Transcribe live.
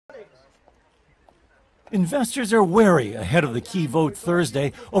Investors are wary ahead of the key vote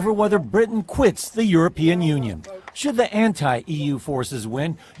Thursday over whether Britain quits the European Union. Should the anti-EU forces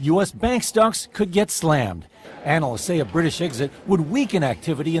win, U.S. bank stocks could get slammed. Analysts say a British exit would weaken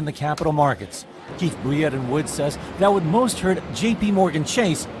activity in the capital markets. Keith Bruyette and Wood says that would most hurt J.P. Morgan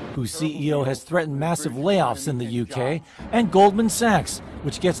Chase, whose CEO has threatened massive layoffs in the UK, and Goldman Sachs,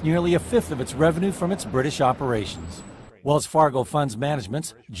 which gets nearly a fifth of its revenue from its British operations. Wells Fargo Funds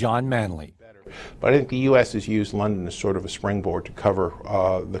Management's John Manley. But I think the U.S. has used London as sort of a springboard to cover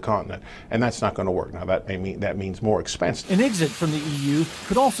the continent, and that's not going to work. Now, that means more expense. An exit from the EU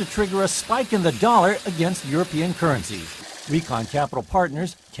could also trigger a spike in the dollar against European currencies. Recon Capital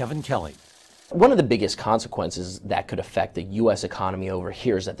Partners' Kevin Kelly. One of the biggest consequences that could affect the U.S. economy over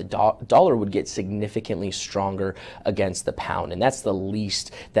here is that the dollar would get significantly stronger against the pound, and that's the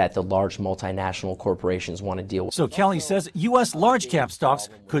least that the large multinational corporations want to deal with. So Kelly says U.S. large-cap stocks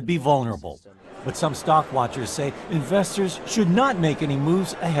could be vulnerable. But some stock watchers say investors should not make any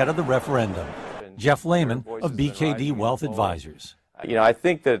moves ahead of the referendum. Jeff Lehman of BKD Wealth Advisors. You know, I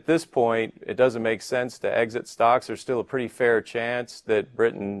think that at this point, it doesn't make sense to exit stocks. There's still a pretty fair chance that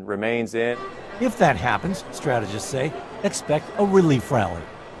Britain remains in. If that happens, strategists say, expect a relief rally.